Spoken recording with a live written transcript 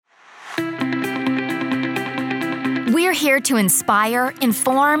We're here to inspire,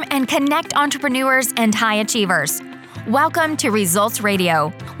 inform, and connect entrepreneurs and high achievers. Welcome to Results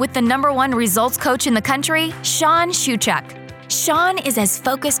Radio with the #1 results coach in the country, Sean Shewchuk. Sean is as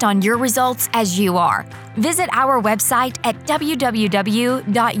focused on your results as you are. Visit our website at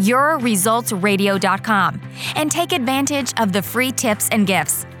www.yourresultsradio.com and take advantage of the free tips and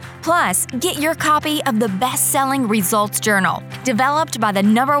gifts. Plus, get your copy of the best-selling Results Journal, developed by the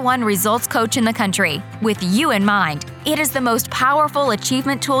 #1 results coach in the country, with you in mind. It is the most powerful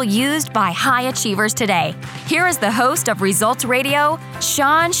achievement tool used by high achievers today. Here is the host of Results Radio,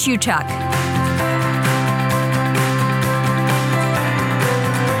 Sean Shewchuk.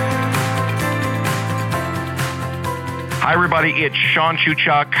 Hi, everybody. It's Sean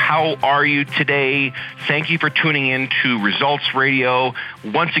Shewchuk. How are you today? Thank you for tuning in to Results Radio.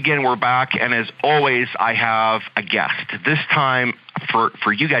 Once again, we're back, and as always, I have a guest. This time,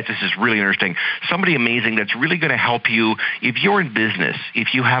 for you guys, this is really interesting. Somebody amazing that's really going to help you if you're in business,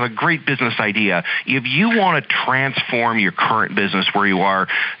 if you have a great business idea, if you want to transform your current business where you are,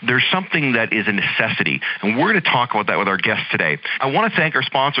 there's something that is a necessity, and we're going to talk about that with our guest today. I want to thank our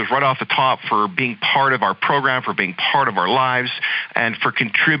sponsors right off the top for being part of our program, for being part of our lives, and for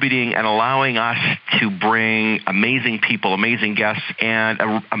contributing and allowing us to bring amazing people, amazing guests,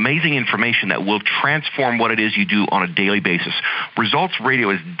 and amazing information that will transform what it is you do on a daily basis. Results Radio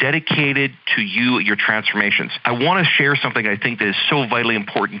is dedicated to you, your transformations. I want to share something I think that is so vitally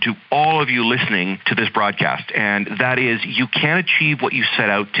important to all of you listening to this broadcast, and that is you can't achieve what you set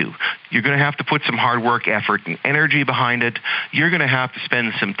out to. You're going to have to put some hard work, effort, and energy behind it. You're going to have to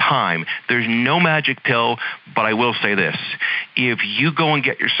spend some time. There's no magic pill, but I will say this. If you go and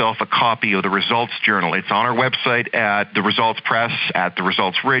get yourself a copy of the Results Journal, it's on our website at the Results Press, at the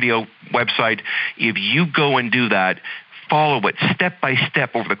Results Radio website. If you go and do that, follow it step by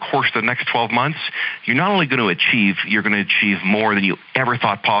step over the course of the next 12 months, you're not only going to achieve, you're going to achieve more than you ever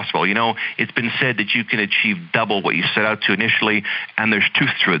thought possible. You know, it's been said that you can achieve double what you set out to initially, and there's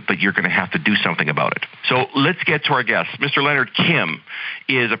truth to it, but you're going to have to do something about it. So let's get to our guest. Mr. Leonard Kim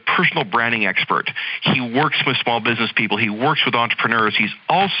is a personal branding expert. He works with small business people. He works with entrepreneurs. He's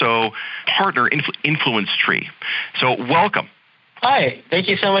also partner Influence Tree. So welcome. Hi. Thank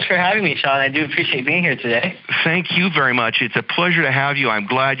you so much for having me, Sean. I do appreciate being here today. Thank you very much. It's a pleasure to have you. I'm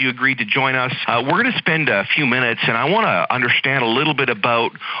glad you agreed to join us. We're going to spend a few minutes, and I want to understand a little bit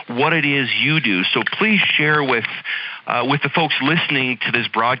about what it is you do. So please share with the folks listening to this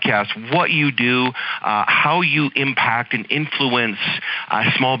broadcast what you do, how you impact and influence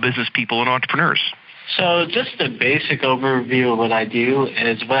small business people and entrepreneurs. So just a basic overview of what I do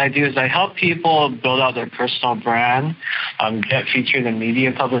is I help people build out their personal brand, get featured in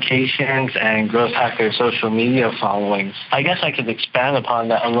media publications, and growth hack their social media followings. I guess I could expand upon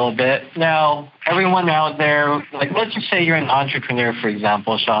that a little bit. Now, everyone out there, like let's just say you're an entrepreneur, for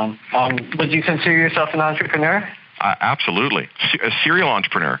example, Sean. Would you consider yourself an entrepreneur? Absolutely. A serial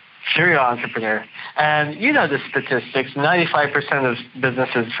entrepreneur. Serial entrepreneur. And you know the statistics, 95% of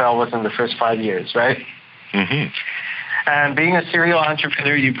businesses fail within the first 5 years, right? Mm-hmm. And being a serial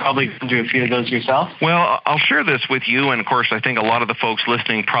entrepreneur, you probably can do a few of those yourself. Well, I'll share this with you, and of course, I think a lot of the folks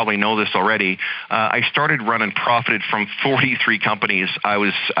listening probably know this already. I started, run, and profited from 43 companies. I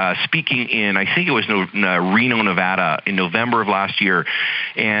was speaking in, I think it was Reno, Nevada, in November of last year,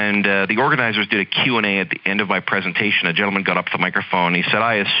 and the organizers did a Q&A at the end of my presentation. A gentleman got up to the microphone, and he said,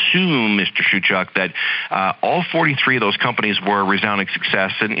 I assume, Mr. Shewchuk, that all 43 of those companies were a resounding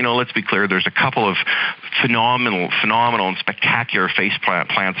success. And, you know, let's be clear, there's a couple of phenomenal and spectacular face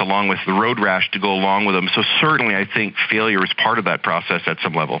plants along with the road rash to go along with them. So certainly I think failure is part of that process at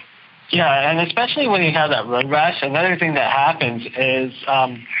some level. Yeah, and especially when you have that road rash, another thing that happens is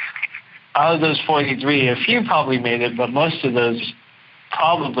out of those 43, a few probably made it, but most of those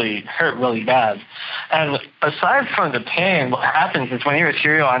probably hurt really bad. And aside from the pain, what happens is when you're a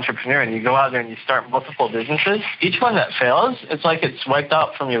serial entrepreneur and you go out there and you start multiple businesses, each one that fails, it's like it's wiped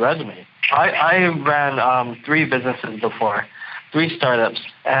out from your resume. I ran 3 businesses before, 3 startups,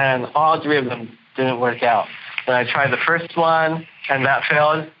 and all 3 of them didn't work out. When I tried the first one and that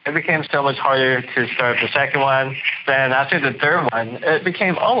failed, it became so much harder to start the second one. Then after the third one, it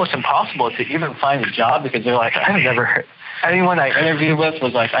became almost impossible to even find a job because they're like, I've never heard. Anyone I interviewed with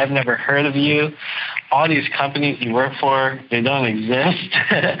was like, I've never heard of you. All these companies you work for, they don't exist.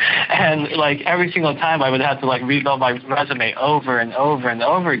 And like every single time I would have to like rebuild my resume over and over and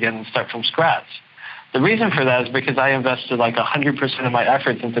over again and start from scratch. The reason for that is because I invested like 100% of my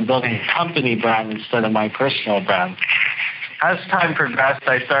efforts into building a company brand instead of my personal brand. as time progressed,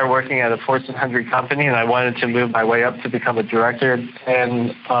 I started working at a Fortune 100 company, and I wanted to move my way up to become a director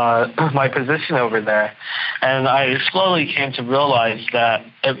in my position over there. And I slowly came to realize that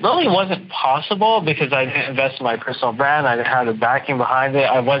it really wasn't possible because I didn't invest in my personal brand. I didn't have the backing behind it.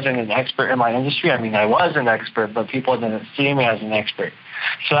 I wasn't an expert in my industry. I mean, I was an expert, but people didn't see me as an expert.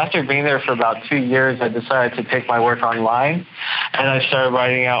 So after being there for about 2 years, I decided to take my work online, and I started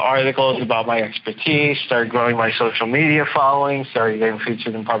writing out articles about my expertise, started growing my social media following, started getting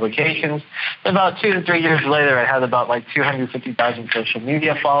featured in publications. About 2 to 3 years later, I had about 250,000 social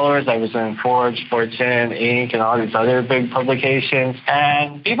media followers. I was in Forbes, Fortune, Inc., and all these other big publications,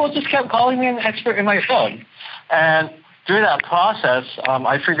 and people just kept calling me an expert in my field. And through that process,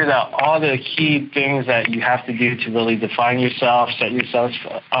 I figured out all the key things that you have to do to really define yourself, set yourself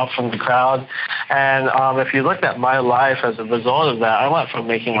up from the crowd. And if you looked at my life as a result of that, I went from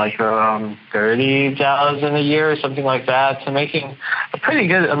making around $30,000 a year or something like that to making a pretty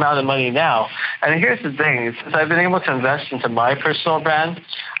good amount of money now. And here's the thing, since I've been able to invest into my personal brand,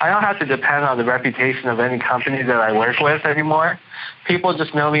 I don't have to depend on the reputation of any company that I work with anymore. People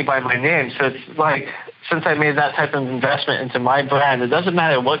just know me by my name. So it's since I made that type of investment into my brand, it doesn't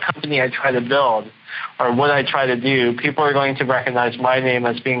matter what company I try to build or what I try to do, people are going to recognize my name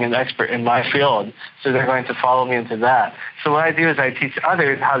as being an expert in my field. So they're going to follow me into that. So what I do is I teach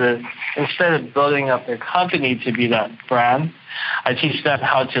others how to, instead of building up their company to be that brand, I teach them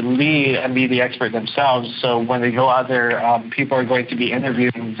how to lead and be the expert themselves. So when they go out there, people are going to be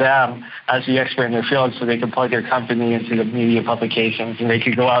interviewing them as the expert in their field so they can plug their company into the media publications, and they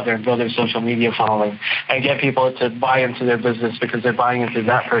can go out there and build their social media following and get people to buy into their business because they're buying into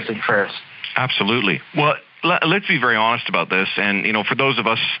that person first. Absolutely. Well, let's be very honest about this. And, for those of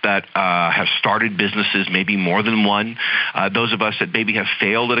us that have started businesses, maybe more than one, those of us that maybe have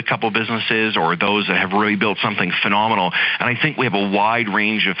failed at a couple businesses, or those that have really built something phenomenal. And I think we have a wide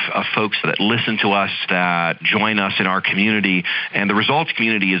range of folks that listen to us, that join us in our community. And the results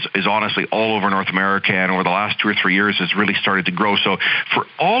community is honestly all over North America, and over the last 2 or 3 years has really started to grow. So for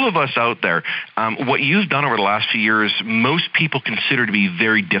all of us out there, what you've done over the last few years, most people consider to be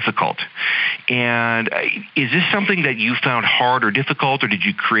very difficult. And is this something that you found hard or difficult, or did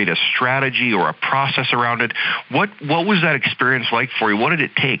you create a strategy or a process around it? What was that experience like for you? What did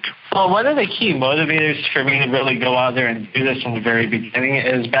it take? Well, one of the key motivators for me to really go out there and do this in the very beginning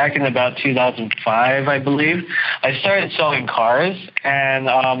is back in about 2005, I believe, I started selling cars,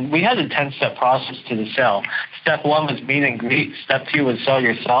 and we had a 10-step process to the sale. Step 1 was meet and greet. Step 2 was sell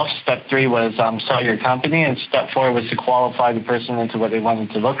yourself. Step 3 was sell your company. And step 4 was to qualify the person into what they wanted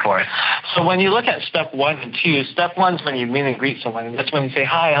to look for. So when you look at step 1 and 2, step 1 is when you meet and greet someone. And that's when you say,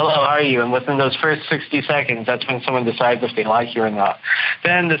 hi, hello, how are you? And within those first 60 seconds, that's when someone decides if they like you or not.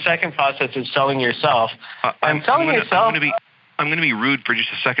 Then the second process is selling yourself. I'm going to be rude for just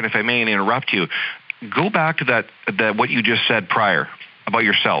a second, if I may, and interrupt you. Go back to that what you just said prior about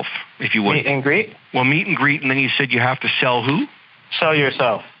yourself, if you would. Meet and greet? Well, meet and greet, and then you said you have to sell who? Sell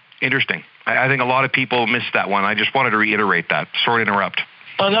yourself. Interesting. I think a lot of people missed that one. I just wanted to reiterate that. Sorry to interrupt.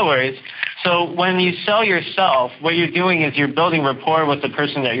 Oh, no worries. So when you sell yourself, what you're doing is you're building rapport with the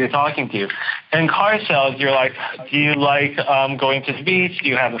person that you're talking to. In car sales, you're like, do you like going to the beach? Do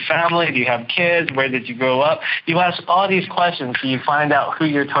you have a family? Do you have kids? Where did you grow up? You ask all these questions so you find out who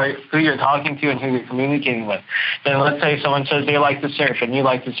you're talking to and who you're communicating with. Then let's say someone says they like to surf and you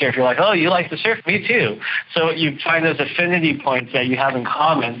like to surf. You're like, oh, you like to surf? Me too. So you find those affinity points that you have in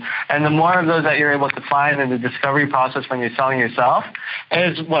common. And the more of those that you're able to find in the discovery process when you're selling yourself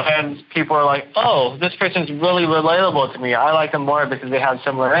is when people are like, oh, this person's really relatable to me. I like them more because they have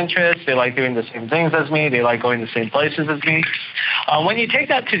similar interests. They like doing the same things as me. They like going to the same places as me. When you take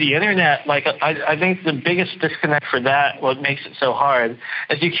that to the internet, I think the biggest disconnect for that, what makes it so hard,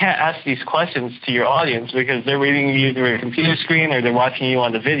 is you can't ask these questions to your audience because they're reading you through a computer screen or they're watching you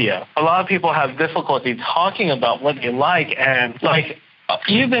on the video. A lot of people have difficulty talking about what they like, and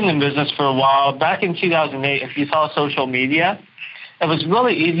you've been in business for a while. Back in 2008, if you saw social media, it was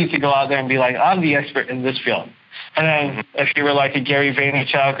really easy to go out there and be like, I'm the expert in this field. And then if you were like a Gary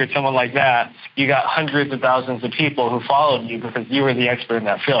Vaynerchuk or someone like that, you got hundreds of thousands of people who followed you because you were the expert in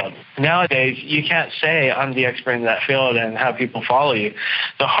that field. Nowadays, you can't say I'm the expert in that field and have people follow you.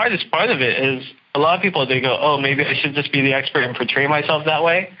 The hardest part of it is a lot of people, they go, oh, maybe I should just be the expert and portray myself that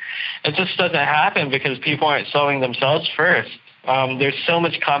way. It just doesn't happen because people aren't selling themselves first. There's so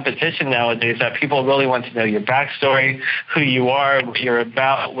much competition nowadays that people really want to know your backstory, who you are, what you're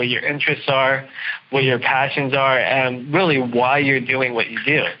about, what your interests are, what your passions are, and really why you're doing what you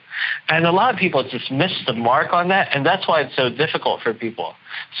do. And a lot of people just miss the mark on that, and that's why it's so difficult for people.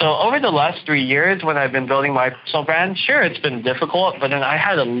 So over the last 3 years when I've been building my personal brand, sure, it's been difficult, but then I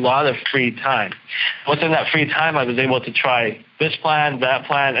had a lot of free time. Within that free time, I was able to try this plan, that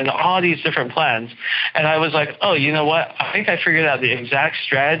plan, and all these different plans. And I was like, oh, you know what? I think I figured out the exact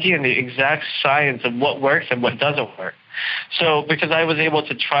strategy and the exact science of what works and what doesn't work. So because I was able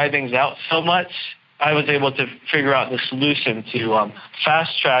to try things out so much, I was able to figure out the solution to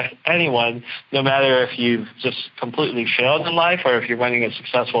fast-track anyone, no matter if you've just completely failed in life or if you're running a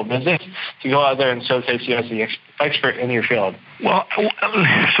successful business, to go out there and showcase you as the expert in your field. Well,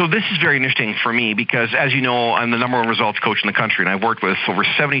 so this is very interesting for me because, as you know, I'm the #1 results coach in the country, and I've worked with over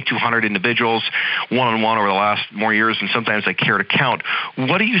 7,200 individuals one-on-one over the last more years, and sometimes I care to count.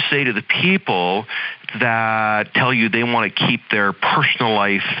 What do you say to the people that tell you they want to keep their personal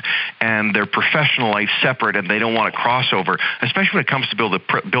life and their professional life separate and they don't want a crossover, especially when it comes to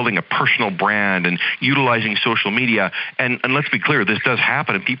building a personal brand and utilizing social media? And let's be clear, this does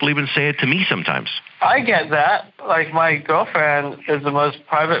happen, and people even say it to me sometimes. I get that. Like, my girlfriend is the most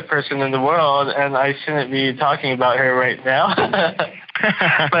private person in the world, and I shouldn't be talking about her right now.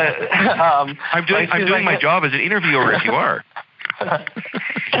 But I'm doing my job as an interviewer, if you are.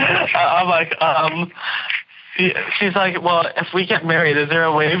 I'm like, she's like, well, if we get married, is there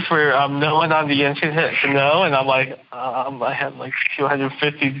a way for no one on the internet to know? And I'm like, I have like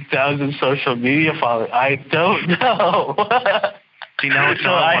 250,000 social media followers. I don't know. See, now it's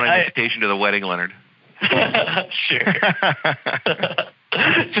not an invitation to the wedding, Leonard. Sure.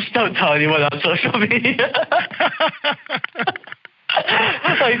 Just don't tell anyone on social media.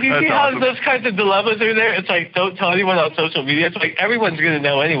 Like, do you see how those kinds of dilemmas are there? It's like, don't tell anyone on social media. It's like, everyone's going to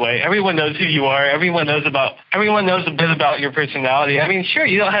know anyway. Everyone knows who you are. Everyone knows a bit about your personality. I mean, sure,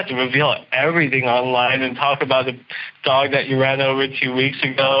 you don't have to reveal everything online and talk about the dog that you ran over 2 weeks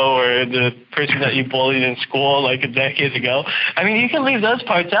ago or the person that you bullied in school like a decade ago. I mean, you can leave those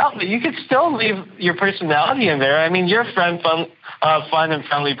parts out, but you could still leave your personality in there. I mean, you're a fun and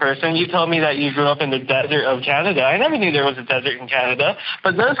friendly person. You told me that you grew up in the desert of Canada. I never knew there was a desert in Canada.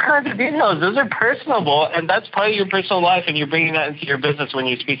 But those kinds of details, those are personable, and that's part of your personal life, and you're bringing that into your business when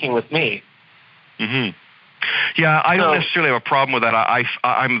you're speaking with me. Mm-hmm. Yeah, I don't necessarily have a problem with that.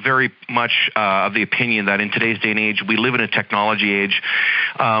 I'm very much of the opinion that in today's day and age, we live in a technology age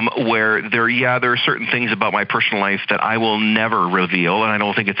where there are certain things about my personal life that I will never reveal, and I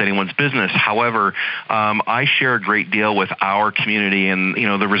don't think it's anyone's business. However, I share a great deal with our community and, you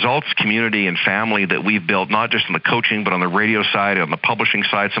know, the results community and family that we've built, not just on the coaching, but on the radio side, on the publishing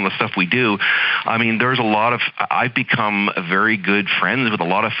side, some of the stuff we do. I mean, there's I've become very good friends with a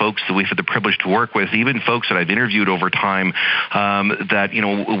lot of folks that we've had the privilege to work with, even folks that I've interviewed over time that, you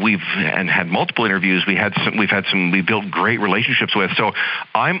know, we've had multiple interviews. We built great relationships with. So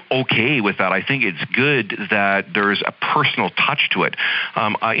I'm okay with that. I think it's good that there's a personal touch to it.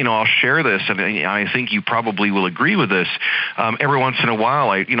 I'll share this, and I think you probably will agree with this. Every once in a while,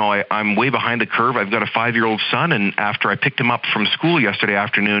 I'm way behind the curve. I've got a 5-year-old son, and after I picked him up from school yesterday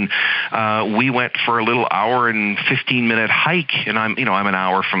afternoon, we went for a little hour and 15-minute hike, and I'm an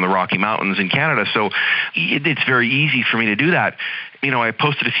hour from the Rocky Mountains in Canada, so it's very easy for me to do that. You know, I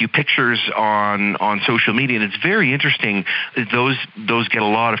posted a few pictures on social media, and it's very interesting. Those get a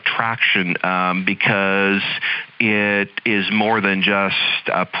lot of traction because it is more than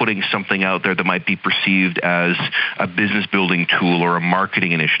just putting something out there that might be perceived as a business building tool or a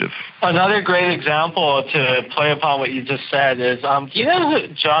marketing initiative. Another great example to play upon what you just said is, do you know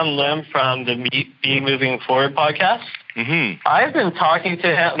John Lim from the Be Moving Forward podcast? Mm-hmm. I've been talking to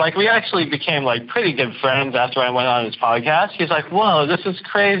him, like, we actually became like pretty good friends after I went on his podcast. He's like, whoa, this is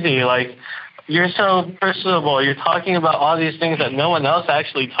crazy. Like, you're so personable. You're talking about all these things that no one else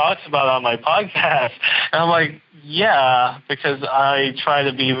actually talks about on my podcast. And I'm like, yeah, because I try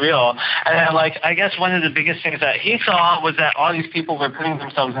to be real. And I guess one of the biggest things that he saw was that all these people were putting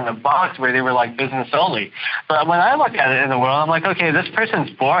themselves in a box where they were like business only. But when I look at it in the world, I'm like, okay, this person's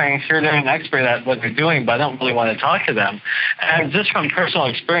boring. Sure, they're an expert at what they're doing, but I don't really want to talk to them. And just from personal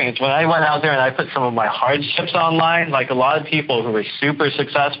experience, when I went out there and I put some of my hardships online, like a lot of people who were super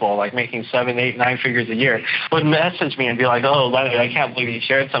successful, like making 7, 8, 9 figures a year, would message me and be like, oh, Leonard, I can't believe you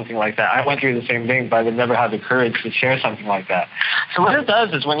shared something like that. I went through the same thing, but I would never have the courage words to share something like that. So what it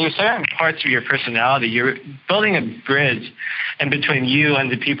does is when you certain parts of your personality, you're building a bridge in between you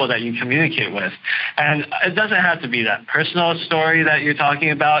and the people that you communicate with. And it doesn't have to be that personal story that you're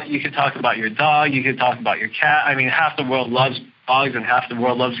talking about. You could talk about your dog. You could talk about your cat. I mean, half the world loves dogs and half the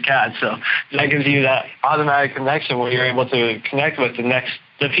world loves cats. So that gives you that automatic connection where you're able to connect with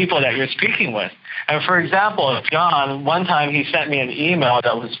the people that you're speaking with. And for example, John, one time he sent me an email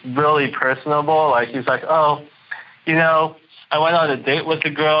that was really personable. Like he's like, oh, you know, I went on a date with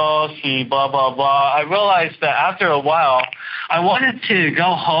the girl, she blah, blah, blah. I realized that after a while, I wanted to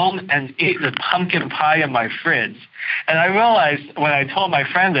go home and eat the pumpkin pie in my fridge. And I realized when I told my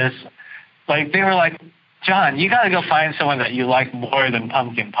friend this, like they were like, John, you got to go find someone that you like more than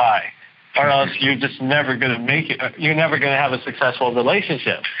pumpkin pie, or else you're just never going to make it. You're never going to have a successful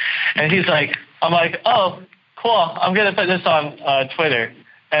relationship. And he's like, I'm like, oh, cool. I'm going to put this on Twitter.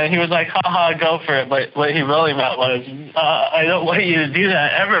 And he was like, haha, go for it. But what he really meant was, I don't want you to do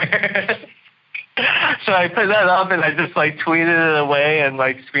that ever. So I put that up and I just like tweeted it away and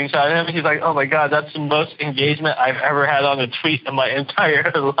like screenshotted him. He's like, oh my God, that's the most engagement I've ever had on a tweet in my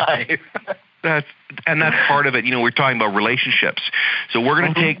entire life. That's part of it. You know, we're talking about relationships. So we're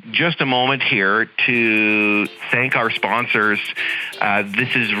going to take just a moment here to thank our sponsors.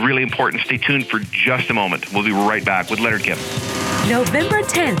 This is really important. Stay tuned for just a moment. We'll be right back with Leonard Kim. November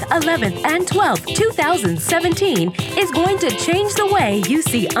 10th, 11th, and 12th, 2017 is going to change the way you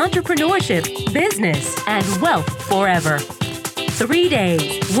see entrepreneurship, business, and wealth forever. 3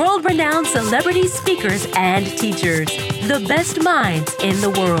 days, world-renowned celebrity speakers and teachers, the best minds in the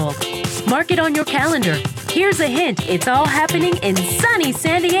world. Mark it on your calendar. Here's a hint, it's all happening in sunny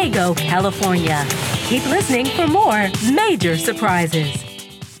San Diego, California. Keep listening for more major surprises.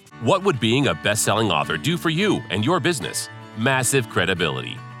 What would being a best-selling author do for you and your business? Massive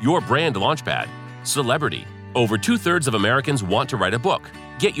credibility, your brand launchpad, celebrity. Over 2/3 of Americans want to write a book.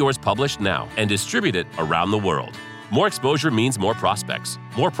 Get yours published now and distribute it around the world. More exposure means more prospects.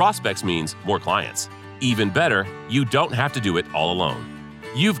 More prospects means more clients. Even better, you don't have to do it all alone.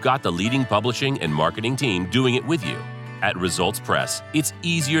 You've got the leading publishing and marketing team doing it with you. At Results Press, it's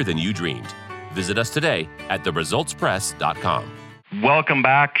easier than you dreamed. Visit us today at theresultspress.com. Welcome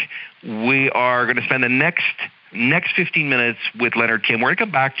back. We are going to spend the next 15 minutes with Leonard Kim. We're going to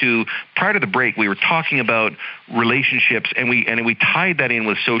come back to, prior to the break, we were talking about relationships, and we tied that in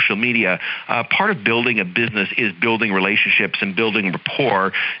with social media. Part of building a business is building relationships and building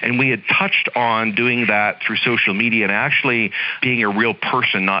rapport, and we had touched on doing that through social media and actually being a real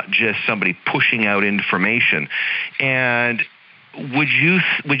person, not just somebody pushing out information. And would you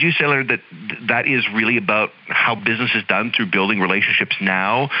say, Leonard, that is really about how business is done through building relationships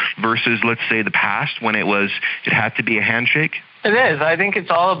now versus, let's say, the past when it had to be a handshake? It is. I think it's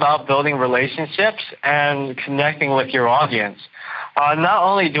all about building relationships and connecting with your audience. Not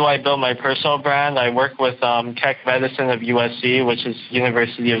only do I build my personal brand, I work with Keck Medicine of USC, which is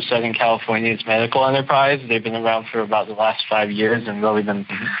University of Southern California's medical enterprise. They've been around for about the last 5 years and really been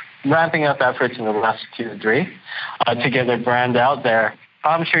ramping up efforts in the last 2 to 3 to get their brand out there.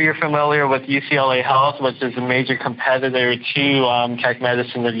 I'm sure you're familiar with UCLA Health, which is a major competitor to Keck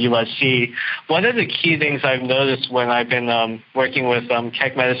Medicine of USC. One of the key things I've noticed when I've been working with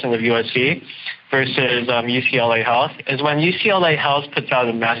Keck Medicine of USC versus UCLA Health is when UCLA Health puts out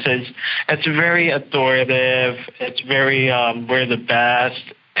a message, it's very authoritative, it's very we're the best,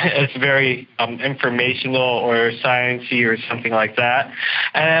 it's very informational or sciencey or something like that.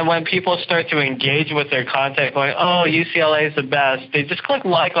 And when people start to engage with their content going, oh, UCLA is the best, they just click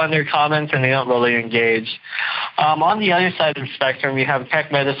like on their comments and they don't really engage. On the other side of the spectrum, you have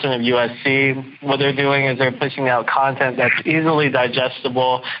Keck Medicine of USC. What they're doing is they're pushing out content that's easily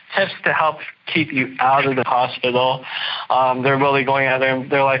digestible, tips to help keep you out of the hospital. They're really going out there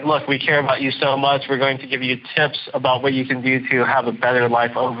and they're like, look, we care about you so much. We're going to give you tips about what you can do to have a better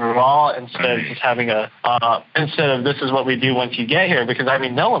life overall instead of just having instead of this is what we do once you get here. Because, I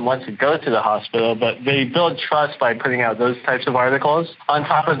mean, no one wants to go to the hospital, but they build trust by putting out those types of articles. On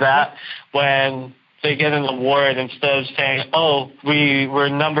top of that, when they get an award, instead of saying, oh, we're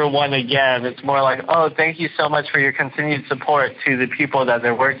number one again, it's more like, oh, thank you so much for your continued support to the people that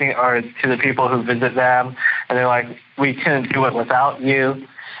they're working or to the people who visit them. And they're like, we couldn't do it without you.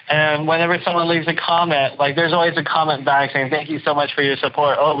 And whenever someone leaves a comment, like there's always a comment back saying, thank you so much for your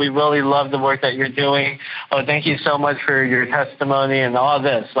support. Oh, we really love the work that you're doing. Oh, thank you so much for your testimony and all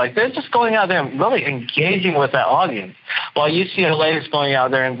this. Like they're just going out there and really engaging with that audience. While UCLA is going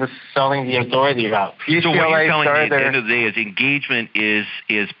out there and just selling the authority route. So what you're telling me at the end of the day is engagement is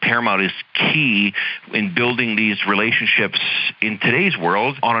paramount, is key in building these relationships in today's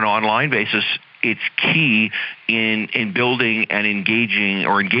world on an online basis. it's key in building and engaging,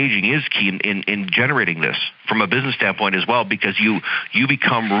 or engaging is key in generating this from a business standpoint as well, because you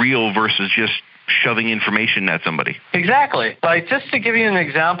become real versus just shoving information at somebody. Exactly. Like, just to give you an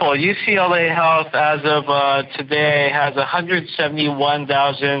example, UCLA Health as of today has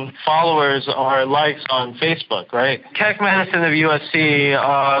 171,000 followers or likes on Facebook, right? Keck Medicine of USC,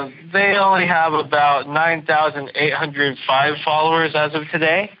 they only have about 9,805 followers as of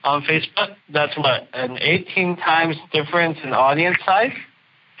today on Facebook. That's what, an 18 times difference in audience size?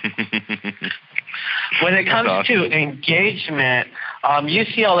 When it comes to engagement,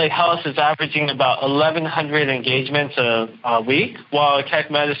 UCLA Health is averaging about 1,100 engagements a week, while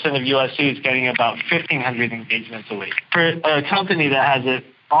Keck Medicine of USC is getting about 1,500 engagements a week. For a company that has an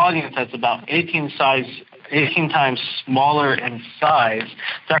audience that's about 18 times smaller in size,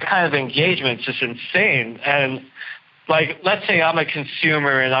 that kind of engagement is just insane. And like, let's say I'm a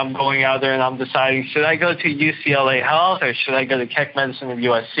consumer and I'm going out there and I'm deciding, should I go to UCLA Health or should I go to Keck Medicine of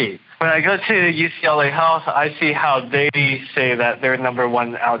USC? When I go to UCLA Health, I see how they say that they're number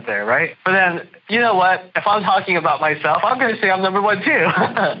one out there, right? But then, you know what? If I'm talking about myself, I'm going to say I'm number one too.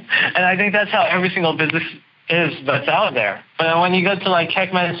 And I think that's how every single business is that's out there. But when you go to like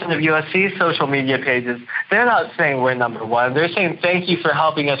Keck Medicine of USC social media pages, they're not saying we're number one. They're saying thank you for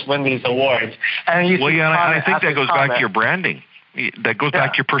helping us win these awards. And you and I think that goes back to your branding. That goes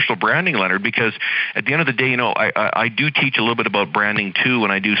back to your personal branding, Leonard, because at the end of the day, you know, I do teach a little bit about branding too when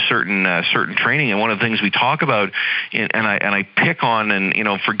I do certain training. And one of the things we talk about, and I pick on, and you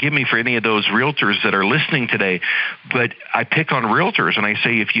know, forgive me for any of those realtors that are listening today, but I pick on realtors, and I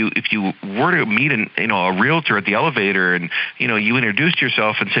say if you were to meet a realtor at the elevator, and you know, you introduced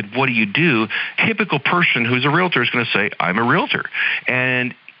yourself and said, "What do you do?" Typical person who's a realtor is going to say, "I'm a realtor,"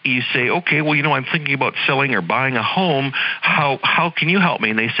 and you say, okay, well, you know, I'm thinking about selling or buying a home. How can you help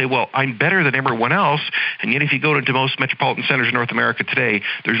me? And they say, well, I'm better than everyone else. And yet if you go into most metropolitan centers in North America today,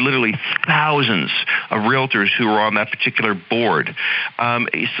 there's literally thousands of realtors who are on that particular board.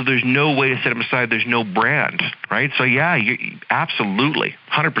 So there's no way to set them aside. There's no brand, right? So yeah, absolutely,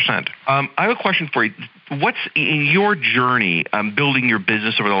 100%. I have a question for you. What's in your journey building your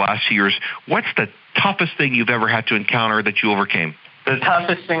business over the last few years, what's the toughest thing you've ever had to encounter that you overcame? The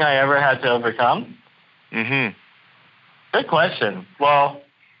toughest thing I ever had to overcome? Mm-hmm. Good question. Well,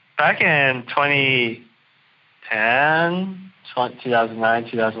 back in 2010, 2009,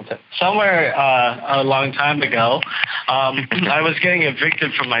 2010, somewhere a long time ago, I was getting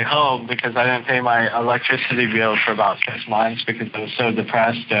evicted from my home because I didn't pay my electricity bill for about 6 months because I was so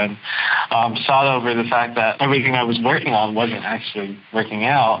depressed, and sought over the fact that everything I was working on wasn't actually working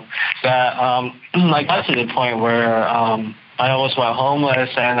out. That I got to the point where I almost went homeless,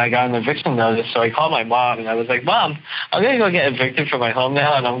 and I got an eviction notice. So I called my mom, and I was like, "Mom, I'm going to go get evicted from my home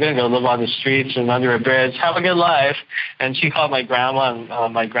now, and I'm going to go live on the streets and under a bridge. Have a good life." And she called my grandma,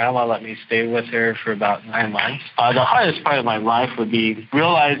 and my grandma let me stay with her for about 9 months. The hardest part of my life would be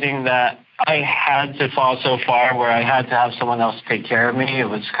realizing that I had to fall so far where I had to have someone else take care of me. It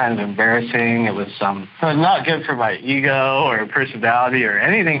was kind of embarrassing. It was not good for my ego or personality or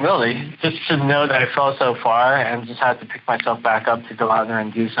anything really, just to know that I fell so far and just had to pick myself back up to go out there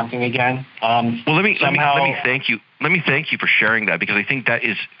and do something again. Well, let me thank you. Let me thank you for sharing that, because I think that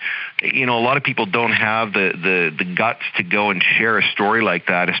is, you know, a lot of people don't have the guts to go and share a story like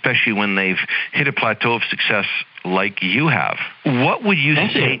that, especially when they've hit a plateau of success like you have. What would you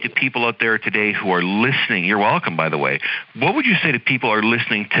say to people out there today who are listening? You're welcome, by the way. What would you say to people who are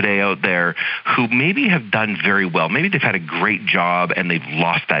listening today out there who maybe have done very well? Maybe they've had a great job and they've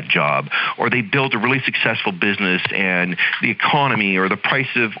lost that job, or they built a really successful business and the economy or the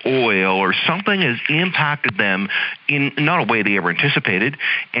price of oil or something has impacted them in not a way they ever anticipated,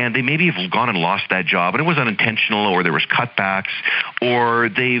 and they maybe have gone and lost that job, and it was unintentional, or there was cutbacks, or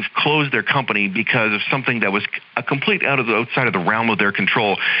they've closed their company because of something that was a complete outside of the realm of their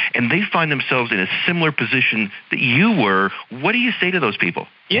control, and they find themselves in a similar position that you were. What do you say to those people?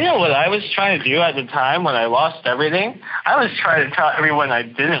 You know what I was trying to do at the time when I lost everything? I was trying to tell everyone I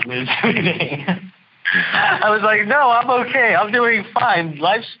didn't lose everything. I was like, no, I'm okay. I'm doing fine.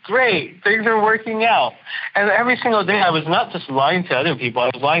 Life's great. Things are working out. And every single day I was not just lying to other people. I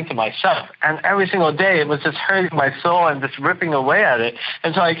was lying to myself. And every single day it was just hurting my soul and just ripping away at it.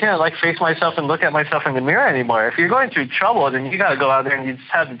 And so I can't face myself and look at myself in the mirror anymore. If you're going through trouble, then you got to go out there and you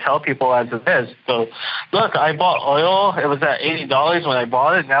just have to tell people as it is. So look, I bought oil. It was at $80 when I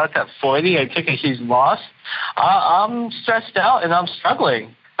bought it. Now it's at $40. I took a huge loss. I'm stressed out and I'm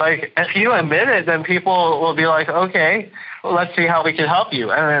struggling. like, if you admit it, then people will be like, okay, well, let's see how we can help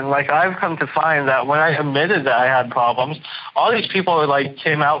you. And then, like, I've come to find that when I admitted that I had problems, all these people were like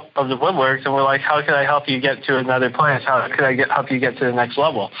came out of the woodworks and were like, how can I help you get to another place? How could I help you get to the next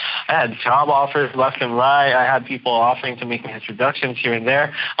level? I had job offers left and right. I had people offering to make me introductions here and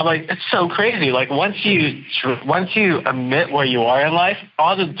there. I'm like, it's so crazy. Like, once you admit where you are in life,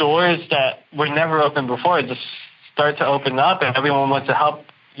 all the doors that were never open before just start to open up, and everyone wants to help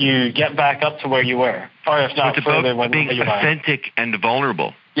you get back up to where you were, or if not further, when being you authentic and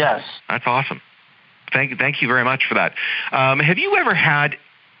vulnerable. Yes, that's awesome. Thank you very much for that. Have you ever had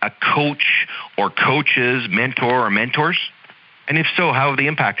a coach or coaches, mentor or mentors? And if so, how have they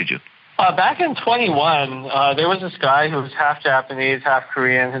impacted you? Back in 21, there was this guy who was half Japanese, half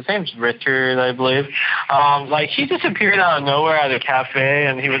Korean. His name's Richard, I believe. Like, he disappeared out of nowhere at a cafe,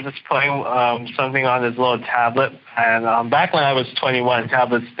 and he was just playing something on his little tablet. And back when I was 21,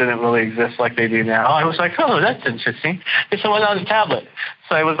 tablets didn't really exist like they do now. I was like, oh, that's interesting. There's someone on the tablet.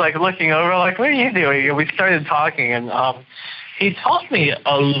 So I was, like, looking over, like, what are you doing? And we started talking, and he taught me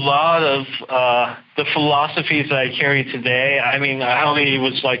a lot of the philosophies that I carry today. I mean, I only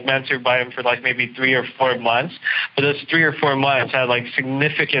was like mentored by him for like maybe 3 or 4 months, but those 3 or 4 months had like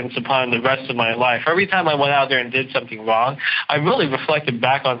significance upon the rest of my life. Every time I went out there and did something wrong, I really reflected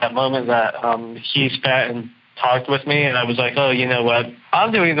back on that moment that he spent and talked with me, and I was like, oh, you know what?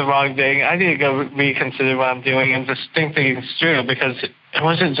 I'm doing the wrong thing. I need to go reconsider what I'm doing and just think things through, because it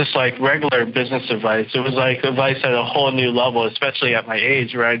wasn't just like regular business advice. It was like advice at a whole new level, especially at my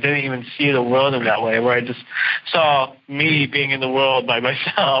age, where I didn't even see the world in that way, where I just saw me being in the world by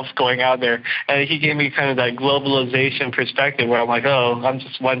myself, going out there. And he gave me kind of that globalization perspective where I'm like, oh, I'm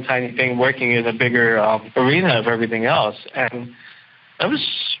just one tiny thing working in a bigger arena of everything else. And that was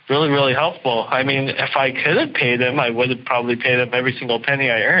really, really helpful. I mean, if I could have paid him, I would have probably paid him every single penny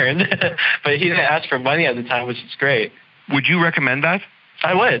I earned. But he didn't ask for money at the time, which is great. Would you recommend that?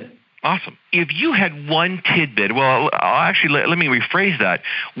 I would. Awesome. If you had one tidbit, well, let me rephrase that.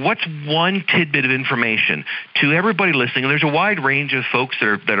 What's one tidbit of information to everybody listening? And there's a wide range of folks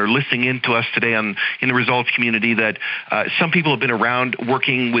that are listening in to us today in the results community. That some people have been around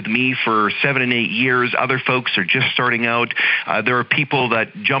working with me for 7 and 8 years. Other folks are just starting out. There are people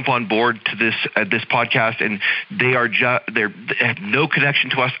that jump on board to this podcast, and they have no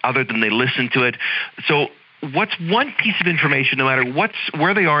connection to us other than they listen to it. So, what's one piece of information, no matter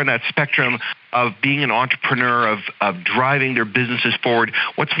where they are in that spectrum of being an entrepreneur, of driving their businesses forward,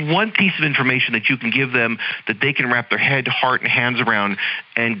 what's one piece of information that you can give them that they can wrap their head, heart, and hands around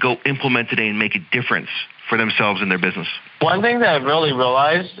and go implement today and make a difference for themselves and their business? One thing that I've really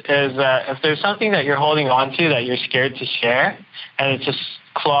realized is that if there's something that you're holding on to that you're scared to share, and it's just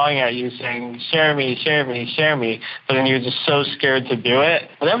clawing at you saying, share me, share me, share me, but then you're just so scared to do it,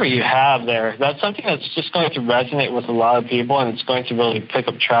 whatever you have there, that's something that's just going to resonate with a lot of people, and it's going to really pick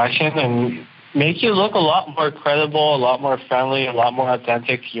up traction and make you look a lot more credible, a lot more friendly, a lot more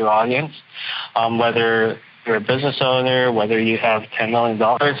authentic to your audience, whether you're a business owner, whether you have $10 million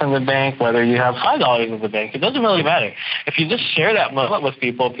in the bank, whether you have $5 in the bank. It doesn't really matter. If you just share that moment with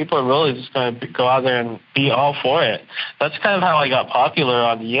people, people are really just going to go out there and be all for it. That's kind of how I got popular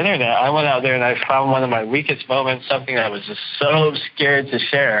on the internet. I went out there and I found one of my weakest moments, something that I was just so scared to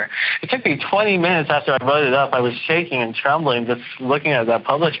share. It took me 20 minutes after I wrote it up. I was shaking and trembling, just looking at that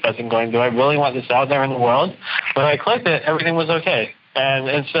publish button going, do I really want this out there in the world? When I clicked it, everything was okay. And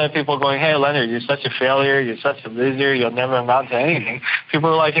instead of people going, hey, Leonard, you're such a failure, you're such a loser, you'll never amount to anything,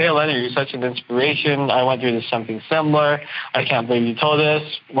 people are like, hey, Leonard, you're such an inspiration. I went through something similar. I can't believe you told us.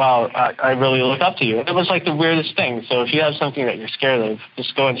 Wow, I really look up to you. It was like the weirdest thing. So if you have something that you're scared of,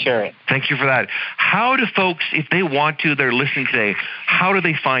 just go and share it. Thank you for that. How do folks, if they want to, they're listening today, how do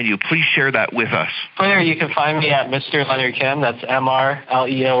they find you? Please share that with us. Twitter, you can find me at Mr. Leonard Kim. That's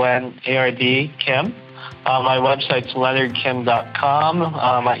MrLeonard Kim. My website's leonardkim.com.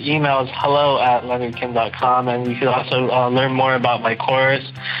 My email is hello@leonardkim.com. And you can also learn more about my course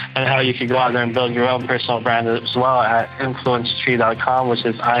and how you can go out there and build your own personal brand as well at influencetree.com, which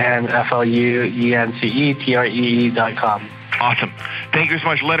is influencetree.com. Awesome. Thank you so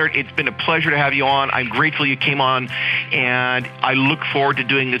much, Leonard. It's been a pleasure to have you on. I'm grateful you came on, and I look forward to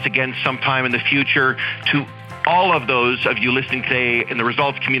doing this again sometime in the future. To all of those of you listening today in the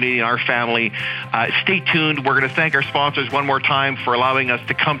results community and our family, stay tuned. We're going to thank our sponsors one more time for allowing us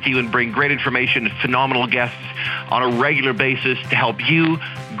to come to you and bring great information and phenomenal guests on a regular basis to help you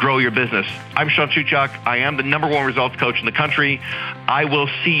grow your business. I'm Sean Shuchuk. I am the #1 results coach in the country. I will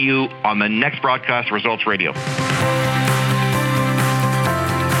see you on the next broadcast, Results Radio.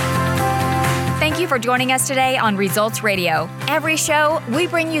 Thank you for joining us today on Results Radio. Every show, we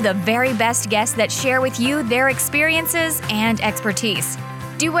bring you the very best guests that share with you their experiences and expertise.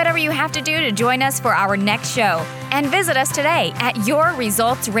 Do whatever you have to do to join us for our next show. And visit us today at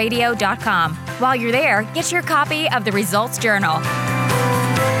yourresultsradio.com. While you're there, get your copy of the Results Journal.